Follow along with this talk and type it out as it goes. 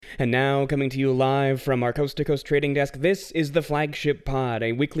And now, coming to you live from our Coast to Coast trading desk, this is the Flagship Pod,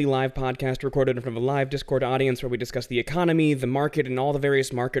 a weekly live podcast recorded in front of a live Discord audience where we discuss the economy, the market, and all the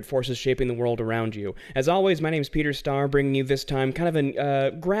various market forces shaping the world around you. As always, my name is Peter Starr, bringing you this time kind of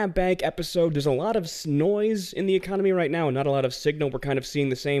a grab bag episode. There's a lot of noise in the economy right now, and not a lot of signal. We're kind of seeing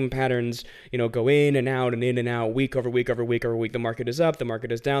the same patterns, go in and out, week over week over week over week. The market is up, the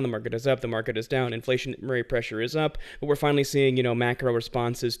market is down, the market is up, the market is down. Inflationary pressure is up, but we're finally seeing, macro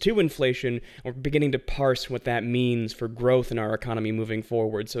responses to inflation. We're beginning to parse what that means for growth in our economy moving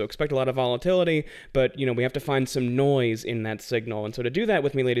forward. So expect a lot of volatility, but, we have to find some noise in that signal. And so to do that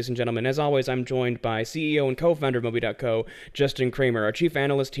with me, ladies and gentlemen, as always, I'm joined by CEO and co-founder of Moby.co, Justin Kramer, our chief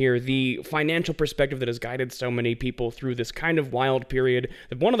analyst here, the financial perspective that has guided so many people through this kind of wild period.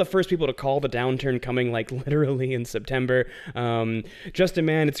 One of the first people to call the downturn coming, literally in September. Justin,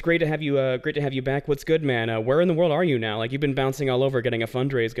 man, it's great to have you back. What's good, man? Where in the world are you now? You've been bouncing all over getting a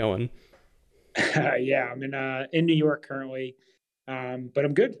fundraise going. Yeah, I'm in New York currently, but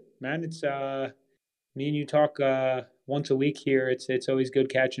I'm good, man. It's me and you talk once a week here. It's always good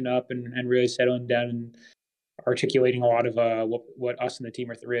catching up and really settling down and articulating a lot of what us and the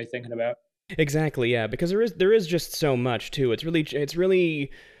team are really thinking about. Exactly, yeah, because there is just so much too. It's really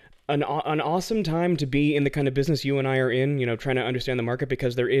an awesome time to be in the kind of business you and I are in, trying to understand the market,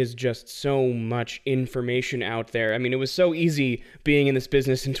 because there is just so much information out there. I mean, it was so easy being in this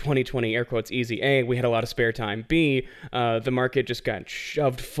business in 2020, air quotes easy. A, we had a lot of spare time. B, the market just got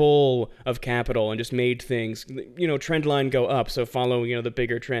shoved full of capital and just made things, trend line go up, so follow, the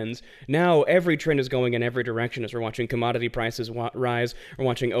bigger trends. Now every trend is going in every direction as we're watching commodity prices rise. We're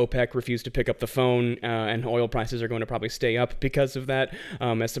watching OPEC refuse to pick up the phone, and oil prices are going to probably stay up because of that,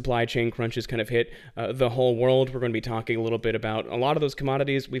 as supply chain crunches kind of hit the whole world. We're going to be talking a little bit about a lot of those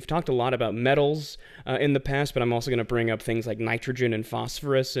commodities. We've talked a lot about metals in the past, but I'm also going to bring up things like nitrogen and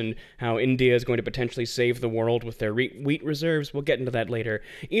phosphorus and how India is going to potentially save the world with their wheat reserves. We'll get into that later.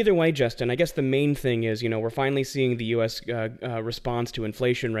 Either way, Justin, I guess the main thing is, we're finally seeing the U.S. Response to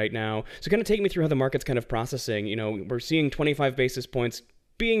inflation right now. So kind of take me through how the market's kind of processing. We're seeing 25 basis points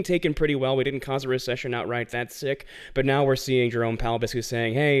being taken pretty well. We didn't cause a recession outright. That's sick. But now we're seeing Jerome Powell basically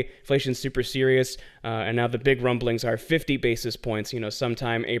saying, hey, inflation's super serious. And now the big rumblings are 50 basis points,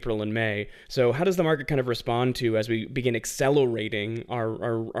 sometime April and May. So how does the market kind of respond to as we begin accelerating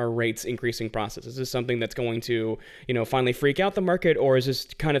our rates increasing process? Is this something that's going to, finally freak out the market, or is this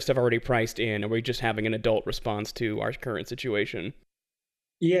kind of stuff already priced in? Are we just having an adult response to our current situation?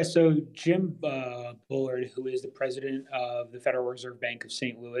 Yeah, so Jim Bullard, who is the president of the Federal Reserve Bank of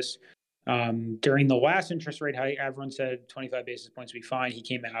St. Louis, during the last interest rate hike, everyone said 25 basis points would be fine. He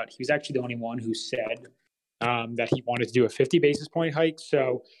came out. He was actually the only one who said that he wanted to do a 50 basis point hike.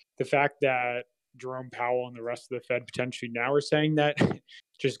 So the fact that Jerome Powell and the rest of the Fed potentially now are saying that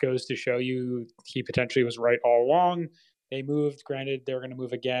just goes to show you he potentially was right all along. They moved. Granted, they're going to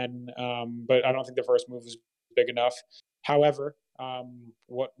move again, but I don't think the first move was big enough. However,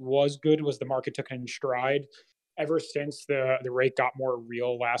 what was good was the market took it in stride. Ever since the rate got more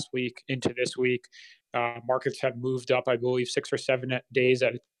real last week into this week, markets have moved up, I believe, 6 or 7 days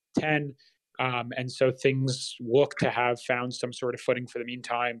out of 10. And so things look to have found some sort of footing for the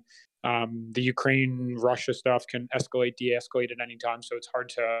meantime. The Ukraine-Russia stuff can escalate, de-escalate at any time, so it's hard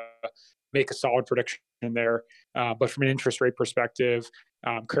to make a solid prediction there. But from an interest rate perspective,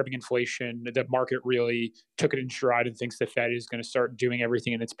 curbing inflation, the market really took it in stride and thinks the Fed is going to start doing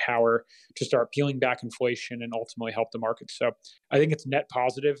everything in its power to start peeling back inflation and ultimately help the market. So I think it's net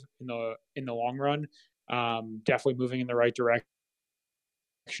positive in the long run. Definitely moving in the right direction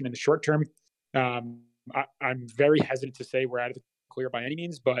in the short term. I'm very hesitant to say we're out of the clear by any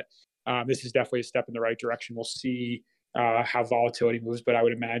means, but this is definitely a step in the right direction. We'll see how volatility moves, but I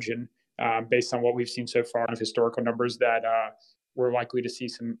would imagine, based on what we've seen so far of historical numbers, that we're likely to see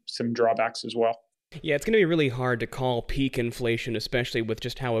some drawbacks as well. Yeah, it's going to be really hard to call peak inflation, especially with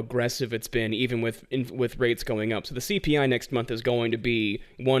just how aggressive it's been, even with rates going up. So the CPI next month is going to be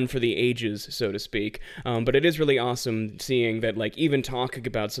one for the ages, so to speak. But it is really awesome seeing that, even talking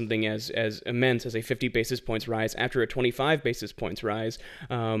about something as immense as a 50 basis points rise after a 25 basis points rise.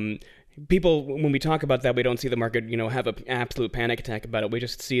 People, when we talk about that, we don't see the market, have an absolute panic attack about it. We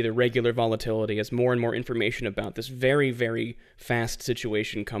just see the regular volatility as more and more information about this very, very fast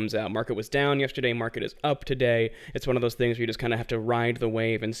situation comes out. Market was down yesterday. Market is up today. It's one of those things where you just kind of have to ride the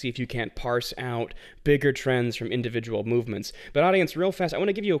wave and see if you can't parse out bigger trends from individual movements. But audience, real fast, I want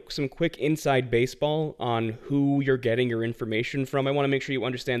to give you some quick inside baseball on who you're getting your information from. I want to make sure you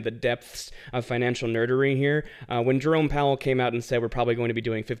understand the depths of financial nerdery here. When Jerome Powell came out and said we're probably going to be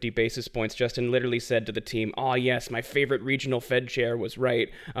doing 50 basis basis points, Justin literally said to the team, "Oh yes, my favorite regional Fed chair was right."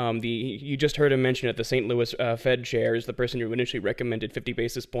 You just heard him mention it. The St. Louis Fed chair is the person who initially recommended 50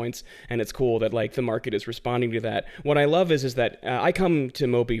 basis points, and it's cool that like the market is responding to that. What I love is that I come to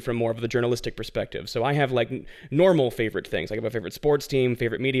Moby from more of the journalistic perspective, so I have like normal favorite things. Like I have a favorite sports team,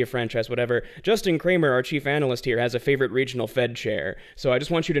 favorite media franchise, whatever. Justin Kramer, our chief analyst here, has a favorite regional Fed chair. So I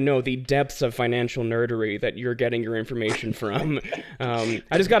just want you to know the depths of financial nerdery that you're getting your information from.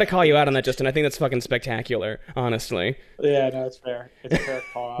 I just got to call you out on that, Justin. I think that's fucking spectacular, honestly. Yeah, no, it's fair. It's a fair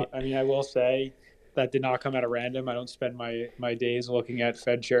call out. I mean, I will say that did not come out of random. I don't spend my days looking at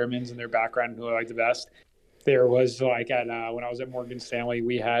Fed chairmen and their background and who I like the best. There was like at when I was at Morgan Stanley,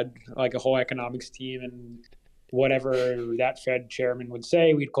 we had like a whole economics team, and whatever that Fed chairman would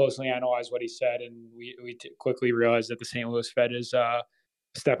say, we'd closely analyze what he said, and we quickly realized that the St. Louis Fed is a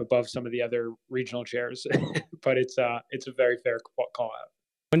step above some of the other regional chairs. But it's a very fair call out.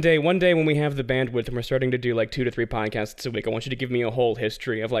 One day when we have the bandwidth and we're starting to do like 2 to 3 podcasts a week, I want you to give me a whole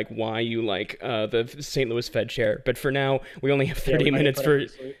history of like why you like the St. Louis Fed chair. But for now, we only have 30 minutes for.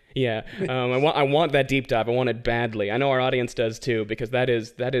 Yeah, I want that deep dive. I want it badly. I know our audience does too, because that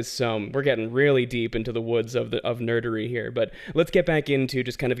is some. We're getting really deep into the woods of nerdery here. But let's get back into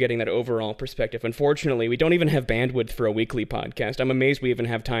just kind of getting that overall perspective. Unfortunately, we don't even have bandwidth for a weekly podcast. I'm amazed we even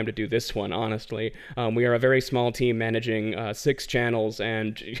have time to do this one. Honestly, we are a very small team managing 6 channels,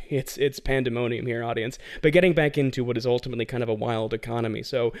 and it's pandemonium here, audience. But getting back into what is ultimately kind of a wild economy.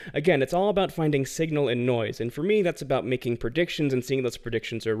 So again, it's all about finding signal and noise, and for me, that's about making predictions and seeing those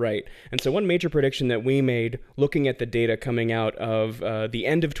predictions are right. And so one major prediction that we made looking at the data coming out of the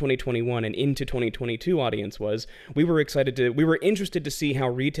end of 2021 and into 2022, audience, was we were interested to see how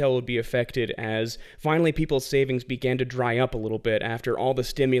retail would be affected as finally people's savings began to dry up a little bit after all the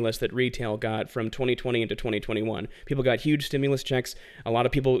stimulus that retail got from 2020 into 2021. People got huge stimulus checks. A lot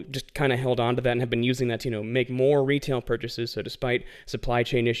of people just kind of held on to that and have been using that to, make more retail purchases. So despite supply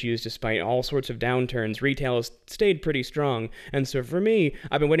chain issues, despite all sorts of downturns, retail has stayed pretty strong. And so for me,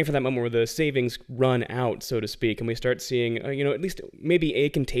 I've been waiting for that moment where the savings run out, so to speak, and we start seeing, at least maybe a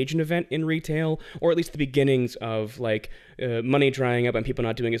contagion event in retail, or at least the beginnings of like money drying up and people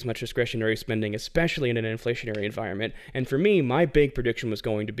not doing as much discretionary spending, especially in an inflationary environment. And for me, my big prediction was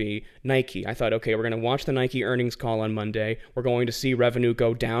going to be Nike. I thought, okay, we're going to watch the Nike earnings call on Monday. We're going to see revenue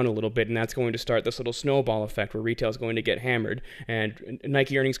go down a little bit, and that's going to start this little snowball effect where retail is going to get hammered. And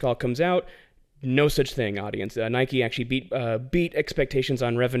Nike earnings call comes out. No such thing, audience. Nike actually beat expectations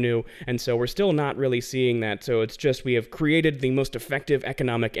on revenue, and so we're still not really seeing that. So it's just we have created the most effective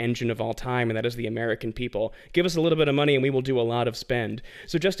economic engine of all time, and that is the American people. Give us a little bit of money, and we will do a lot of spend.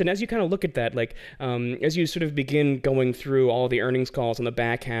 So Justin, as you kind of look at that, like as you sort of begin going through all the earnings calls on the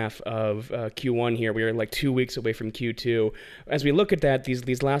back half of Q1 here, we are like 2 weeks away from Q2. As we look at that,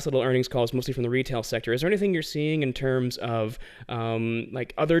 these last little earnings calls, mostly from the retail sector, is there anything you're seeing in terms of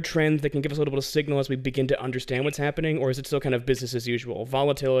like other trends that can give us a little bit of signal as we begin to understand what's happening, or is it still kind of business as usual?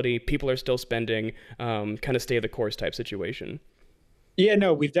 Volatility, people are still spending, kind of stay the course type situation? Yeah,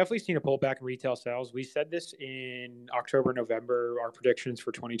 no, we've definitely seen a pullback in retail sales. We said this in October, November, our predictions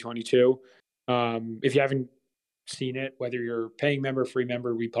for 2022. If you haven't seen it, whether you're paying member, free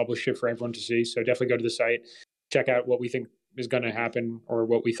member, we publish it for everyone to see. So definitely go to the site, check out what we think is going to happen, or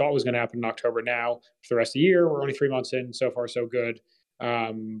what we thought was going to happen in October. Now for the rest of the year, we're only 3 months in. So far, so good.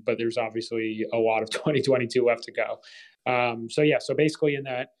 But there's obviously a lot of 2022 left to go. So basically in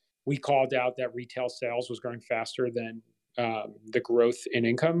that, we called out that retail sales was growing faster than the growth in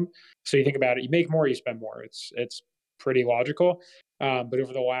income. So you think about it, you make more, you spend more. It's pretty logical. But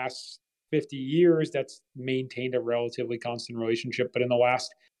over the last 50 years, that's maintained a relatively constant relationship. But in the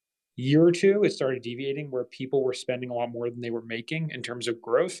last year or two, it started deviating where people were spending a lot more than they were making in terms of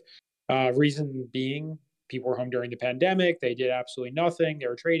growth. Reason being, people were home during the pandemic. They did absolutely nothing. They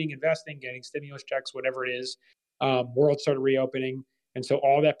were trading, investing, getting stimulus checks, whatever it is. World started reopening. And so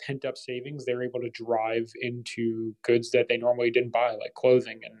all that pent up savings, they're able to drive into goods that they normally didn't buy, like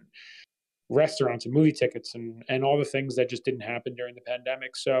clothing and restaurants and movie tickets and all the things that just didn't happen during the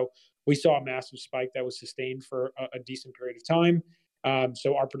pandemic. So we saw a massive spike that was sustained for a decent period of time.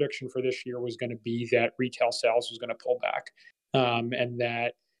 So our prediction for this year was going to be that retail sales was going to pull back, and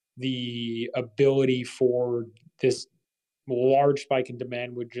that the ability for this large spike in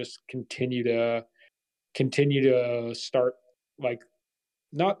demand would just continue to start, like,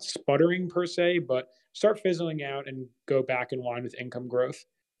 not sputtering per se, but start fizzling out and go back in line with income growth.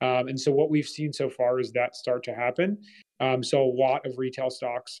 And so what we've seen so far is that start to happen. So a lot of retail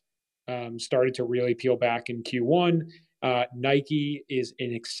stocks started to really peel back in Q1. Nike is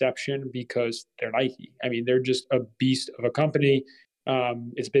an exception because they're Nike. I mean, they're just a beast of a company.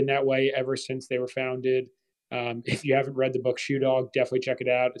 It's been that way ever since they were founded. If you haven't read the book Shoe Dog, definitely check it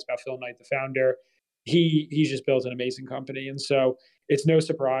out. It's about Phil Knight, the founder. He's just built an amazing company, and so it's no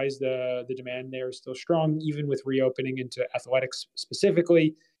surprise the demand there is still strong, even with reopening into athletics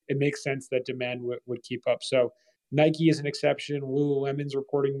specifically. It makes sense that demand would keep up. So Nike is an exception. Lululemon's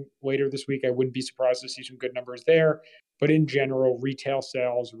reporting later this week. I wouldn't be surprised to see some good numbers there. But in general, retail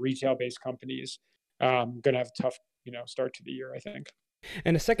sales, retail-based companies, going to have a tough, start to the year, I think.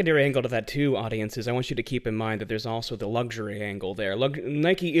 And a secondary angle to that too, audiences, I want you to keep in mind that there's also the luxury angle there.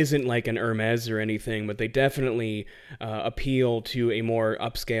 Nike isn't like an Hermes or anything, but they definitely appeal to a more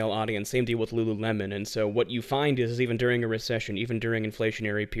upscale audience. Same deal with Lululemon. And so what you find is even during a recession, even during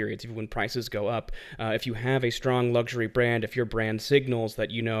inflationary periods, even when prices go up, if you have a strong luxury brand, if your brand signals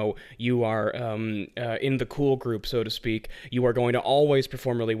that you are in the cool group, so to speak, you are going to always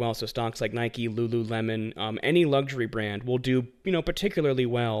perform really well. So stocks like Nike, Lululemon, any luxury brand will do, particularly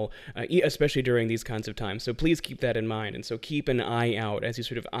well, especially during these kinds of times. So please keep that in mind. And so keep an eye out as you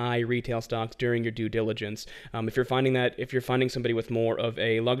sort of eye retail stocks during your due diligence. If you're finding somebody with more of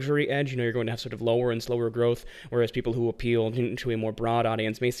a luxury edge, you're going to have sort of lower and slower growth, whereas people who appeal to a more broad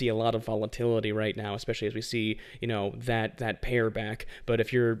audience may see a lot of volatility right now, especially as we see, that pair back. But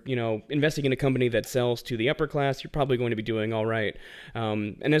if you're, investing in a company that sells to the upper class, you're probably going to be doing all right.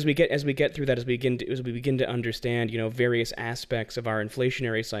 And as we get through that, as we begin to understand, various aspects of our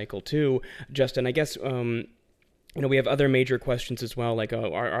inflationary cycle too, Justin, I guess we have other major questions as well, like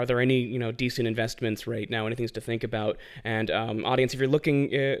are there any decent investments right now, any things to think about? And audience, if you're looking,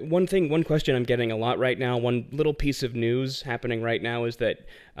 one question I'm getting a lot right now, one little piece of news happening right now is that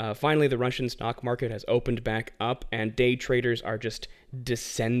finally the Russian stock market has opened back up and day traders are just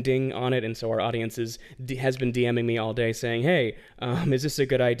descending on it. And so our audience has been DMing me all day saying, hey, is this a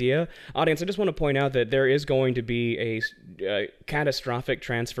good idea? Audience, I just want to point out that there is going to be a catastrophic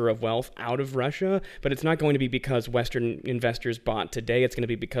transfer of wealth out of Russia, but it's not going to be because Western investors bought today. It's going to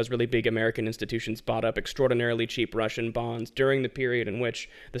be because really big American institutions bought up extraordinarily cheap Russian bonds during the period in which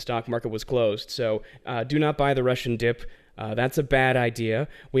the stock market was closed. So do not buy the Russian dip. That's a bad idea.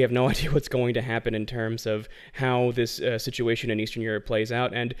 We have no idea what's going to happen in terms of how this situation in Eastern Europe plays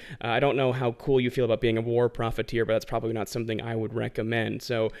out. And I don't know how cool you feel about being a war profiteer, but that's probably not something I would recommend.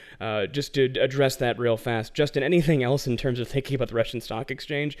 So just to address that real fast, Justin, anything else in terms of thinking about the Russian stock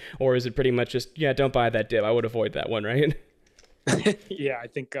exchange? Or is it pretty much just, don't buy that dip? I would avoid that one, right? Yeah, I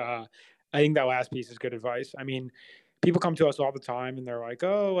think that last piece is good advice. I mean, people come to us all the time and they're like,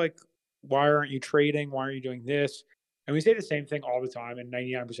 oh, like, why aren't you trading? Why aren't you doing this? And we say the same thing all the time. And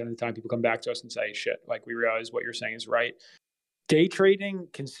 99% of the time, people come back to us and say, shit, like, we realize what you're saying is right. Day trading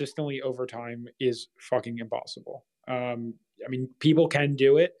consistently over time is fucking impossible. I mean, people can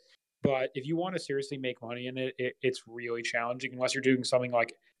do it, but if you want to seriously make money in it, it's really challenging unless you're doing something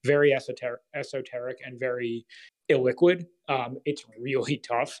like very esoteric and very illiquid. It's really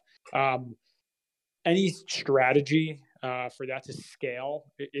tough. Any strategy for that to scale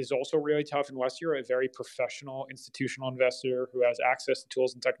is also really tough unless you're a very professional institutional investor who has access to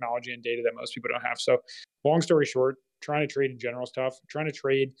tools and technology and data that most people don't have. So long story short, trying to trade in general is tough. Trying to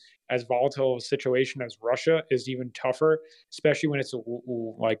trade as volatile a situation as Russia is even tougher, especially when it's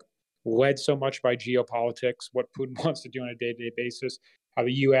like led so much by geopolitics, what Putin wants to do on a day-to-day basis, how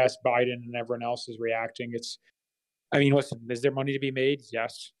the US, Biden, and everyone else is reacting. I mean, listen, is there money to be made?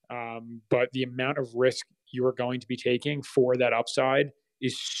 Yes. But the amount of risk you are going to be taking for that upside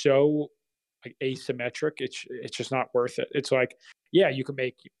is so like asymmetric. It's just not worth it. It's like, yeah, you can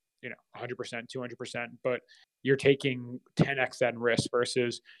make, 100%, 200%, but you're taking 10x that in risk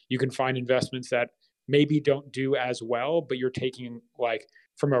versus you can find investments that maybe don't do as well, but you're taking, like,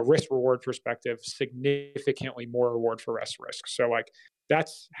 from a risk reward perspective, significantly more reward for less risk. So like,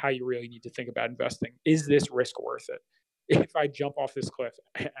 that's how you really need to think about investing. Is this risk worth it? If I jump off this cliff,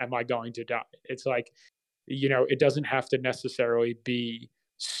 am I going to die? It's like, it doesn't have to necessarily be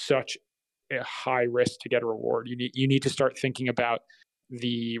such a high risk to get a reward. You need to start thinking about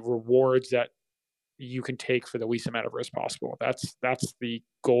the rewards that you can take for the least amount of risk possible. That's the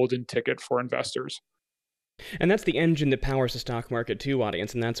golden ticket for investors. And that's the engine that powers the stock market too,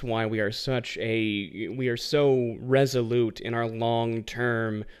 audience, and that's why we are so resolute in our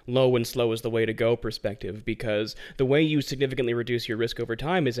long-term low and slow is the way to go perspective, because the way you significantly reduce your risk over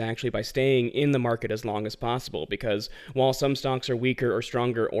time is actually by staying in the market as long as possible, because while some stocks are weaker or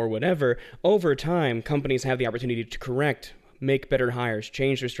stronger or whatever, over time companies have the opportunity to correct, make better hires,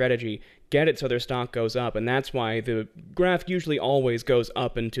 change their strategy, get it so their stock goes up, and that's why the graph usually always goes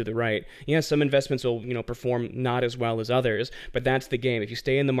up and to the right. Yes, some investments will, perform not as well as others, but that's the game. If you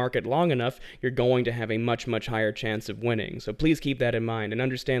stay in the market long enough, you're going to have a much, much higher chance of winning. So please keep that in mind and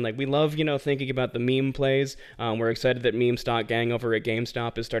understand, like, we love, thinking about the meme plays. We're excited that meme stock gang over at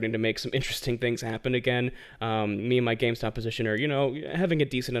GameStop is starting to make some interesting things happen again. Me and my GameStop position are, having a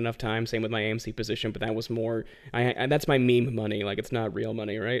decent enough time. Same with my AMC position, but that was more, that's my meme money. Like, it's not real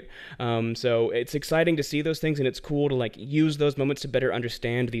money, right? So it's exciting to see those things, and it's cool to like use those moments to better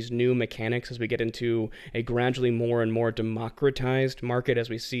understand these new mechanics as we get into a gradually more and more democratized market, as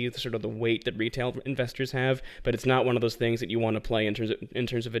we see sort of the weight that retail investors have. But it's not one of those things that you want to play in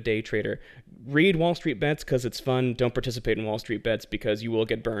terms of a day trader. Read Wall Street Bets because it's fun. Don't participate in Wall Street Bets because you will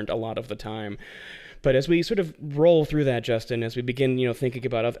get burned a lot of the time. But as we sort of roll through that, Justin, as we begin, thinking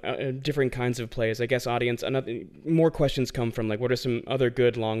about different kinds of plays, I guess more questions come from, like, what are some other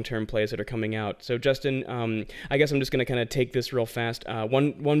good long-term plays that are coming out? So, Justin, I guess I'm just going to kind of take this real fast.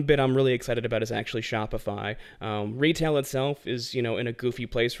 One bit I'm really excited about is actually Shopify. Retail itself is, in a goofy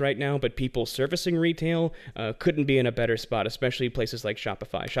place right now, but people servicing retail couldn't be in a better spot, especially places like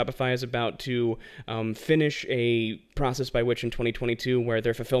Shopify. Shopify is about to finish a process by which in 2022, where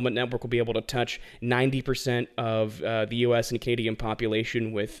their fulfillment network will be able to touch 90% of the US and Canadian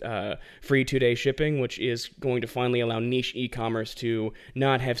population with free 2-day shipping, which is going to finally allow niche e-commerce to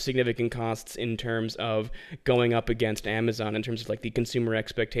not have significant costs in terms of going up against Amazon in terms of like the consumer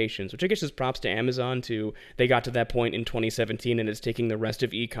expectations, which I guess is props to Amazon they got to that point in 2017, and it's taking the rest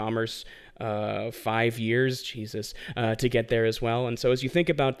of e-commerce 5 years, to get there as well. And so as you think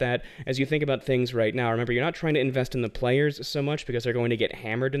about that, as you think about things right now, remember, you're not trying to invest in the players so much because they're going to get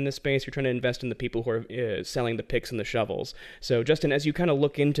hammered in this space. You're trying to invest in the people who are selling the picks and the shovels. So Justin, as you kind of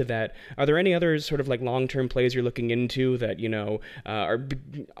look into that, are there any other sort of like long-term plays you're looking into that, are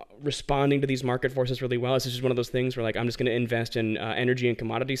responding to these market forces really well? Is this just one of those things where, like, I'm just going to invest in energy and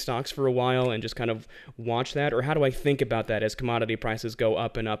commodity stocks for a while and just kind of watch that? Or how do I think about that as commodity prices go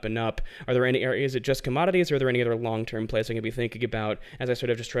up and up and up? Are there any areas, is it just commodities, or are there any other long-term plays I can be thinking about as I sort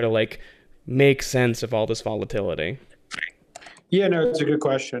of just try to like make sense of all this volatility? Yeah, no, it's a good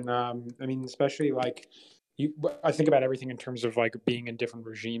question. I mean, especially like I think about everything in terms of like being in different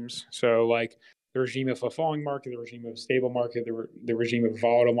regimes. So like the regime of a falling market, the regime of a stable market, the regime of a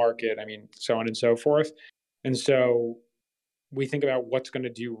volatile market. I mean, so on and so forth. And so we think about what's going to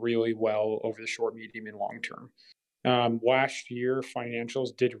do really well over the short, medium, and long term. Last year,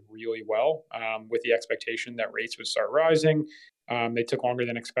 financials did really well with the expectation that rates would start rising. They took longer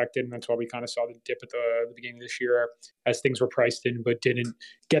than expected, and that's why we kind of saw the dip at the beginning of this year as things were priced in, but didn't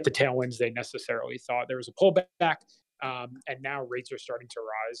get the tailwinds they necessarily thought. There was a pullback, and now rates are starting to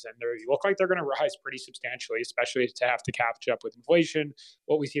rise, and they look like they're going to rise pretty substantially, especially to have to catch up with inflation,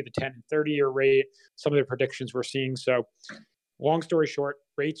 what we see at the 10 and 30-year rate, some of the predictions we're seeing. So long story short,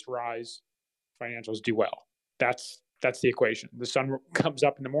 rates rise, financials do well. That's the equation. The sun comes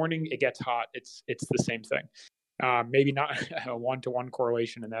up in the morning, it gets hot. It's the same thing. Maybe not a one-to-one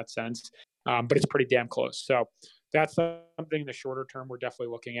correlation in that sense, but it's pretty damn close. So that's something in the shorter term we're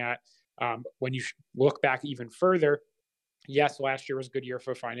definitely looking at. When you look back even further, yes, last year was a good year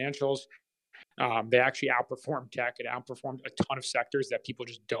for financials. They actually outperformed tech. It outperformed a ton of sectors that people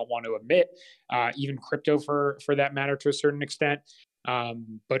just don't want to admit, even crypto for that matter to a certain extent.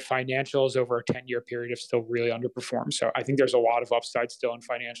 But financials over a 10-year period have still really underperformed. So I think there's a lot of upside still in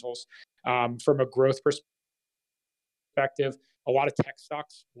financials. From a growth perspective, a lot of tech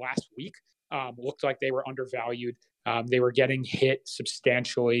stocks last week looked like they were undervalued. They were getting hit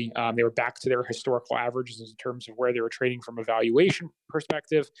substantially. They were back to their historical averages in terms of where they were trading from a valuation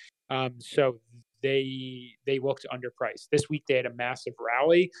perspective. So they looked underpriced. This week they had a massive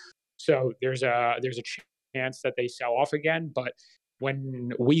rally. So there's a chance that they sell off again. But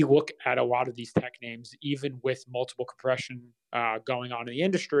when we look at a lot of these tech names, even with multiple compression going on in the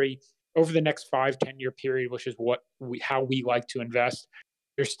industry, over the next 5-10 year period, which is how we like to invest,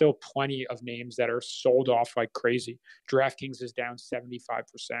 there's still plenty of names that are sold off like crazy. DraftKings is down 75%.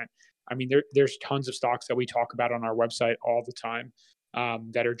 I mean, there's tons of stocks that we talk about on our website all the time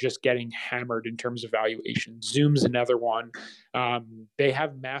that are just getting hammered in terms of valuation. Zoom's another one. They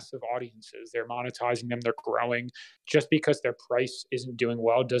have massive audiences. They're monetizing them. They're growing. Just because their price isn't doing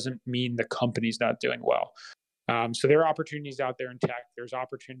well doesn't mean the company's not doing well. So there are opportunities out there in tech. There's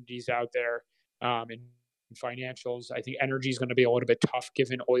opportunities out there in financials. I think energy is going to be a little bit tough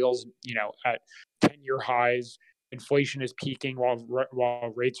given oil's, at 10-year highs. Inflation is peaking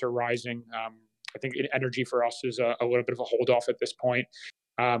while rates are rising. I think energy for us is a little bit of a hold off at this point.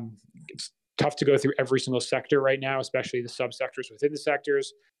 It's tough to go through every single sector right now, especially the subsectors within the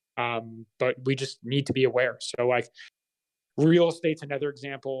sectors. But we just need to be aware. So like real estate's another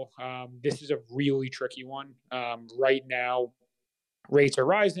example. This is a really tricky one. Right now, rates are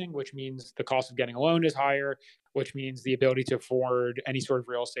rising, which means the cost of getting a loan is higher, which means the ability to afford any sort of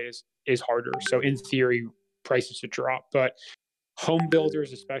real estate is harder. So in theory, prices should drop. But home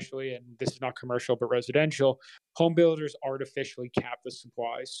builders, especially, and this is not commercial but residential, home builders artificially cap the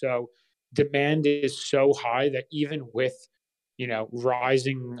supply. So demand is so high that even with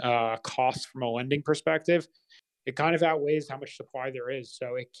rising costs from a lending perspective, it kind of outweighs how much supply there is,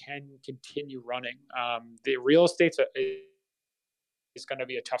 so it can continue running. The real estate's is going to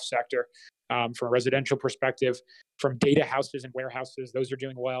be a tough sector from a residential perspective. From data houses and warehouses, those are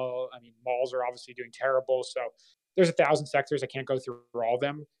doing well. I mean, malls are obviously doing terrible. So there's 1,000 sectors. I can't go through all of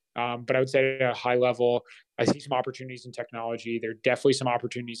them. But I would say at a high level, I see some opportunities in technology. There are definitely some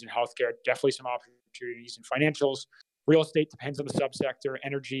opportunities in healthcare, definitely some opportunities in financials. Real estate depends on the subsector.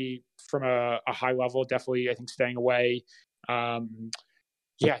 Energy from a high level, definitely, I think, staying away.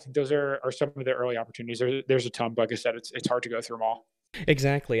 Yeah, I think those are some of the early opportunities. There's a ton, but like I said, it's hard to go through them all.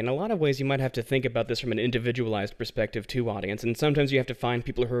 Exactly. In a lot of ways, you might have to think about this from an individualized perspective, too, audience. And sometimes you have to find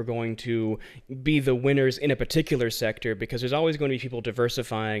people who are going to be the winners in a particular sector because there's always going to be people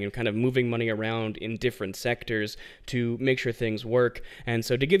diversifying and kind of moving money around in different sectors to make sure things work. And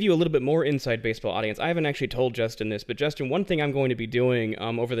so, to give you a little bit more inside baseball, audience, I haven't actually told Justin this, but Justin, one thing I'm going to be doing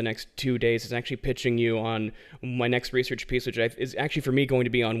over the next 2 days is actually pitching you on my next research piece, which is actually for me going to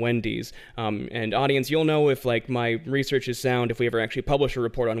be on Wendy's. And audience, you'll know if like my research is sound if we ever actually publish a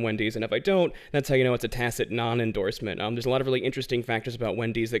report on Wendy's, and if I don't, that's how you know it's a tacit non-endorsement. There's a lot of really interesting factors about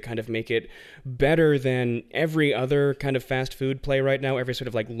Wendy's that kind of make it better than every other kind of fast food play right now, every sort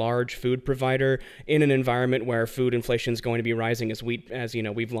of like large food provider in an environment where food inflation is going to be rising as you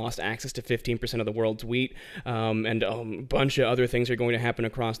know, we've lost access to 15% of the world's wheat, and a bunch of other things are going to happen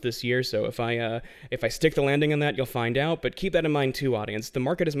across this year. So if I stick the landing on that, you'll find out. But keep that in mind too, audience. The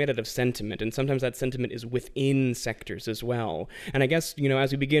market is made out of sentiment, and sometimes that sentiment is within sectors as well. And I guess, you know,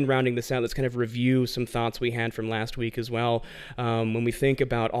 as we begin rounding this out, let's kind of review some thoughts we had from last week as well. When we think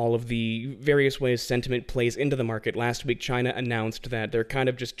about all of the various ways sentiment plays into the market, last week China announced that they're kind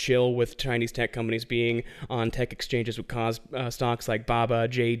of just chill with Chinese tech companies being on tech exchanges, would cause stocks like Baba,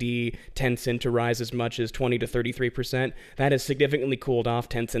 JD, Tencent to rise as much as 20 to 33%. That has significantly cooled off.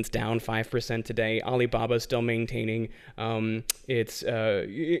 Tencent's down 5% today. Alibaba's still maintaining its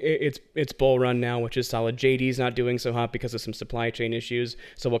bull run now, which is solid. JD's not doing so hot because of some supply chain issues.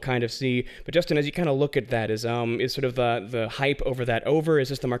 So we'll kind of see. But Justin, as you kind of look at that, is sort of the hype over that over? Is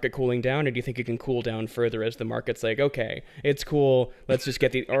this the market cooling down, or do you think it can cool down further as the market's like, okay, it's cool, let's just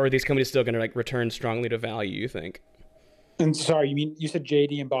get or are these companies still going to like return strongly to value, you think? And sorry, you said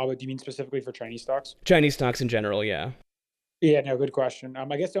JD and Baba. Do you mean specifically for Chinese stocks? Chinese stocks in general, yeah. Yeah, no, good question. I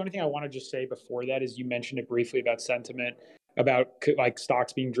guess the only thing I want to just say before that is you mentioned it briefly about sentiment, about like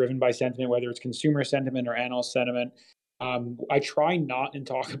stocks being driven by sentiment, whether it's consumer sentiment or analyst sentiment. I try not and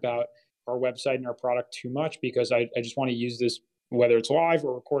talk about our website and our product too much because I just want to use this, whether it's live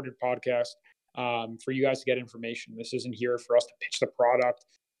or recorded podcast, for you guys to get information. This isn't here for us to pitch the product,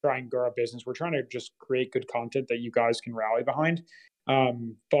 try and grow our business. We're trying to just create good content that you guys can rally behind.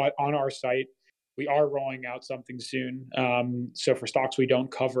 But on our site, we are rolling out something soon. So for stocks, we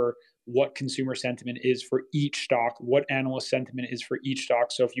don't cover what consumer sentiment is for each stock, what analyst sentiment is for each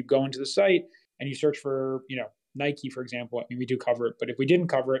stock. So if you go into the site and you search for, Nike, for example, I mean, we do cover it, but if we didn't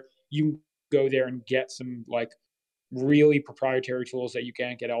cover it, you go there and get some like really proprietary tools that you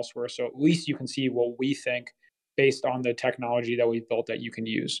can't get elsewhere. So at least you can see what we think based on the technology that we've built that you can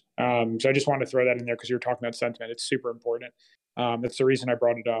use. So I just wanted to throw that in there because you're talking about sentiment. It's super important. That's the reason I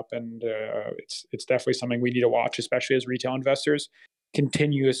brought it up, and it's definitely something we need to watch, especially as retail investors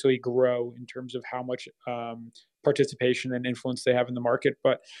continuously grow in terms of how much participation and influence they have in the market.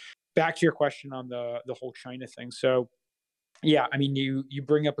 But back to your question on the whole China thing. So yeah, I mean, you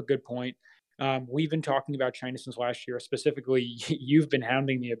bring up a good point. We've been talking about China since last year. Specifically, you've been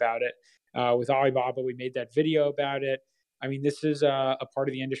hounding me about it. With Alibaba, we made that video about it. I mean, this is a part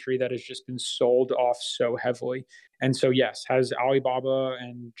of the industry that has just been sold off so heavily. And so, yes, has Alibaba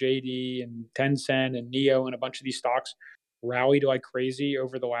and JD and Tencent and Neo and a bunch of these stocks rallied like crazy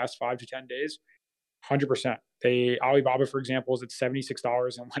over the last 5 to 10 days? 100%. Alibaba, for example, is at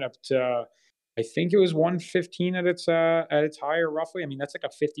 $76 and went up to, I think it was 115 at its higher, roughly. I mean, that's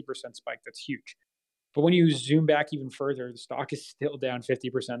like a 50% spike. That's huge. But when you zoom back even further, the stock is still down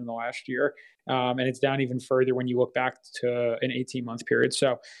 50% in the last year. And it's down even further when you look back to an 18-month period.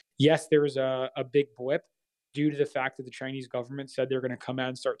 So yes, there was a big blip due to the fact that the Chinese government said they're going to come out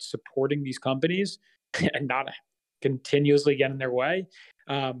and start supporting these companies and not continuously get in their way.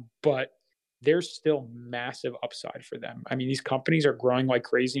 But there's still massive upside for them. I mean, these companies are growing like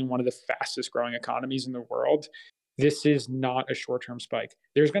crazy in one of the fastest growing economies in the world. This is not a short term spike.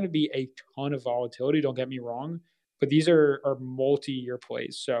 There's going to be a ton of volatility, don't get me wrong, but these are multi year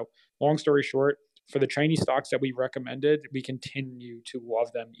plays. So, long story short, for the Chinese stocks that we recommended, we continue to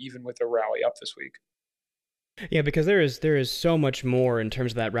love them even with a rally up this week. Yeah, because there is so much more in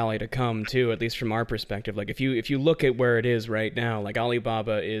terms of that rally to come too, at least from our perspective. Like if you look at where it is right now, like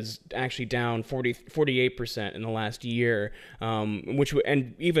Alibaba is actually down 48% in the last year,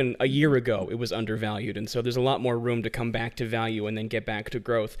 and even a year ago it was undervalued, and so there's a lot more room to come back to value and then get back to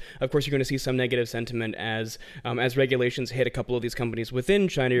growth. Of course, you're going to see some negative sentiment as regulations hit a couple of these companies within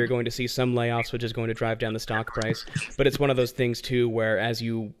China. You're going to see some layoffs, which is going to drive down the stock price. But it's one of those things too, where as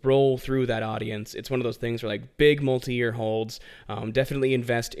you roll through that audience, it's one of those things where like big multi-year holds. Definitely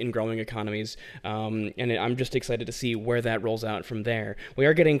invest in growing economies, and I'm just excited to see where that rolls out from there. We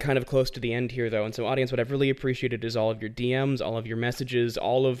are getting kind of close to the end here, though, and so audience, what I've really appreciated is all of your DMs, all of your messages,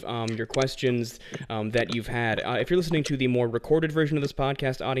 all of your questions that you've had. If you're listening to the more recorded version of this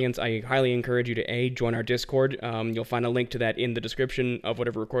podcast, audience, I highly encourage you to join our Discord. You'll find a link to that in the description of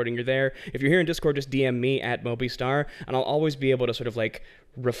whatever recording you're there. If you're here in Discord, just DM me at MobyStar, and I'll always be able to sort of like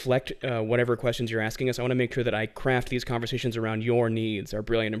reflect whatever questions you're asking us. I want to make sure that I craft these conversations around your needs, our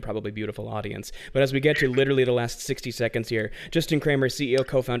brilliant and probably beautiful audience. But as we get to literally the last 60 seconds here, Justin Kramer, CEO,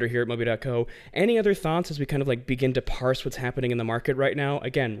 co-founder here at Moby.co, any other thoughts as we kind of like begin to parse what's happening in the market right now?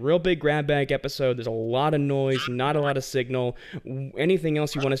 Again, real big grab bag episode. There's a lot of noise, not a lot of signal. Anything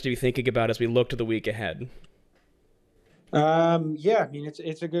else you want us to be thinking about as we look to the week ahead? Yeah, I mean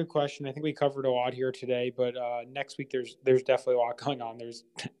it's a good question. I think we covered a lot here today, but next week there's definitely a lot going on. There's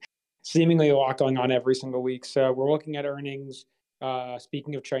seemingly a lot going on every single week. So we're looking at earnings.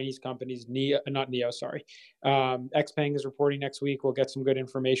 Speaking of Chinese companies, not Neo, sorry. Xpeng is reporting next week. We'll get some good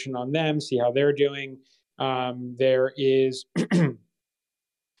information on them, see how they're doing. There is,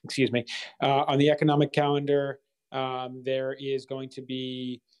 excuse me, on the economic calendar, there is going to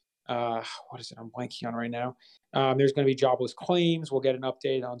be, what is it? I'm blanking on right now. There's going to be jobless claims. We'll get an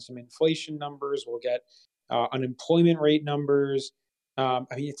update on some inflation numbers. We'll get unemployment rate numbers. I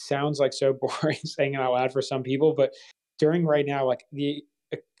mean, it sounds like so boring saying it out loud for some people, but during right now, like the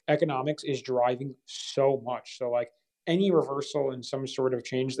economics is driving so much. So like any reversal in some sort of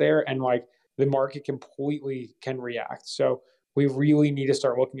change there, and like the market completely can react. So we really need to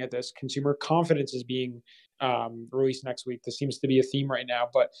start looking at this. Consumer confidence is being released next week. This seems to be a theme right now,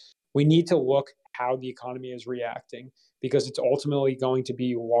 but we need to look how the economy is reacting, because it's ultimately going to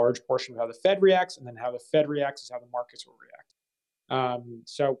be a large portion of how the Fed reacts, and then how the Fed reacts is how the markets will react.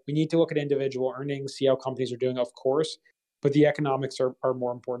 So we need to look at individual earnings, see how companies are doing, of course, but the economics are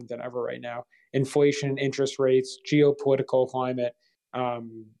more important than ever right now. Inflation, interest rates, geopolitical climate,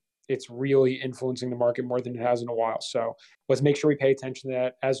 it's really influencing the market more than it has in a while. So let's make sure we pay attention to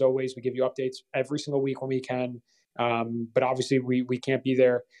that. As always, we give you updates every single week when we can, but obviously we can't be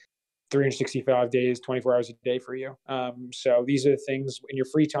there 365 days, 24 hours a day for you. So these are the things in your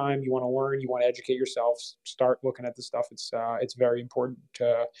free time you want to learn, you want to educate yourself, start looking at this stuff. It's very important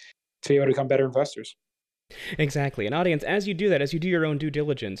to be able to become better investors. Exactly. And audience, as you do that, as you do your own due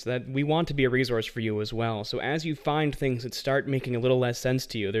diligence, that we want to be a resource for you as well. So as you find things that start making a little less sense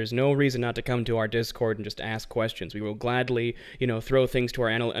to you, there's no reason not to come to our Discord and just ask questions. We will gladly, throw things to our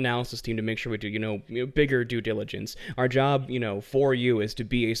analysis team to make sure we do, bigger due diligence. Our job, for you is to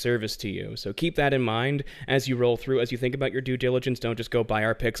be a service to you. So keep that in mind as you roll through, as you think about your due diligence. Don't just go buy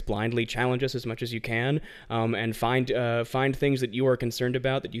our picks blindly. Challenge us as much as you can, and find things that you are concerned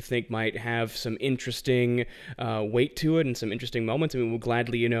about that you think might have some interesting weight to it and some interesting moments. I mean, we'll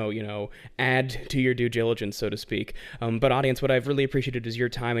gladly, add to your due diligence, so to speak. But audience, what I've really appreciated is your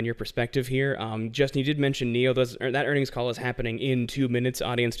time and your perspective here. Justin, you did mention Neo. That earnings call is happening in 2 minutes,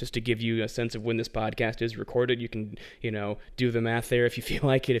 audience, just to give you a sense of when this podcast is recorded. You can, do the math there if you feel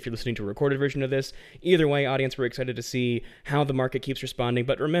like it, if you're listening to a recorded version of this. Either way, audience, we're excited to see how the market keeps responding.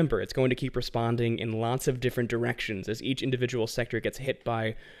 But remember, it's going to keep responding in lots of different directions as each individual sector gets hit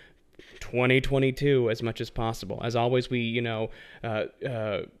by 2022 as much as possible. As always, we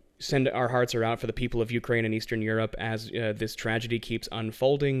send our hearts are out for the people of Ukraine and Eastern Europe as this tragedy keeps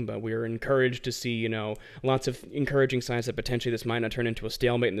unfolding, but we're encouraged to see, lots of encouraging signs that potentially this might not turn into a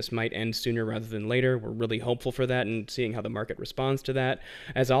stalemate and this might end sooner rather than later. We're really hopeful for that and seeing how the market responds to that.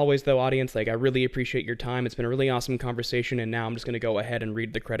 As always, though, audience, I really appreciate your time. It's been a really awesome conversation, and now I'm just going to go ahead and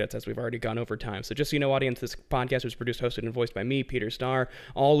read the credits as we've already gone over time. So just so you know, audience, this podcast was produced, hosted, and voiced by me, Peter Starr.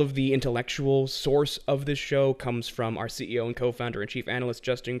 All of the intellectual source of this show comes from our CEO and co-founder and chief analyst,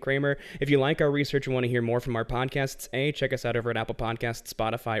 Justin Kramer. Cramer. If you like our research and want to hear more from our podcasts, check us out over at Apple Podcasts,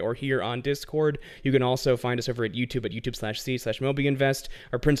 Spotify, or here on Discord. You can also find us over at youtube.c/MobyInvest.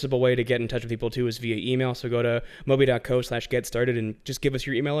 Our principal way to get in touch with people too is via email. So go to moby.co/get-started and just give us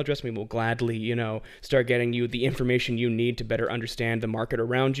your email address, and we will gladly, start getting you the information you need to better understand the market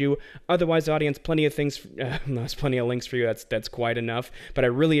around you. Otherwise, audience, plenty of things, there's plenty of links for you. That's quite enough. But I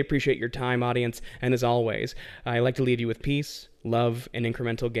really appreciate your time, audience. And as always, I like to leave you with peace, love, and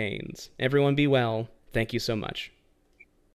incremental gains. Everyone be well. Thank you so much.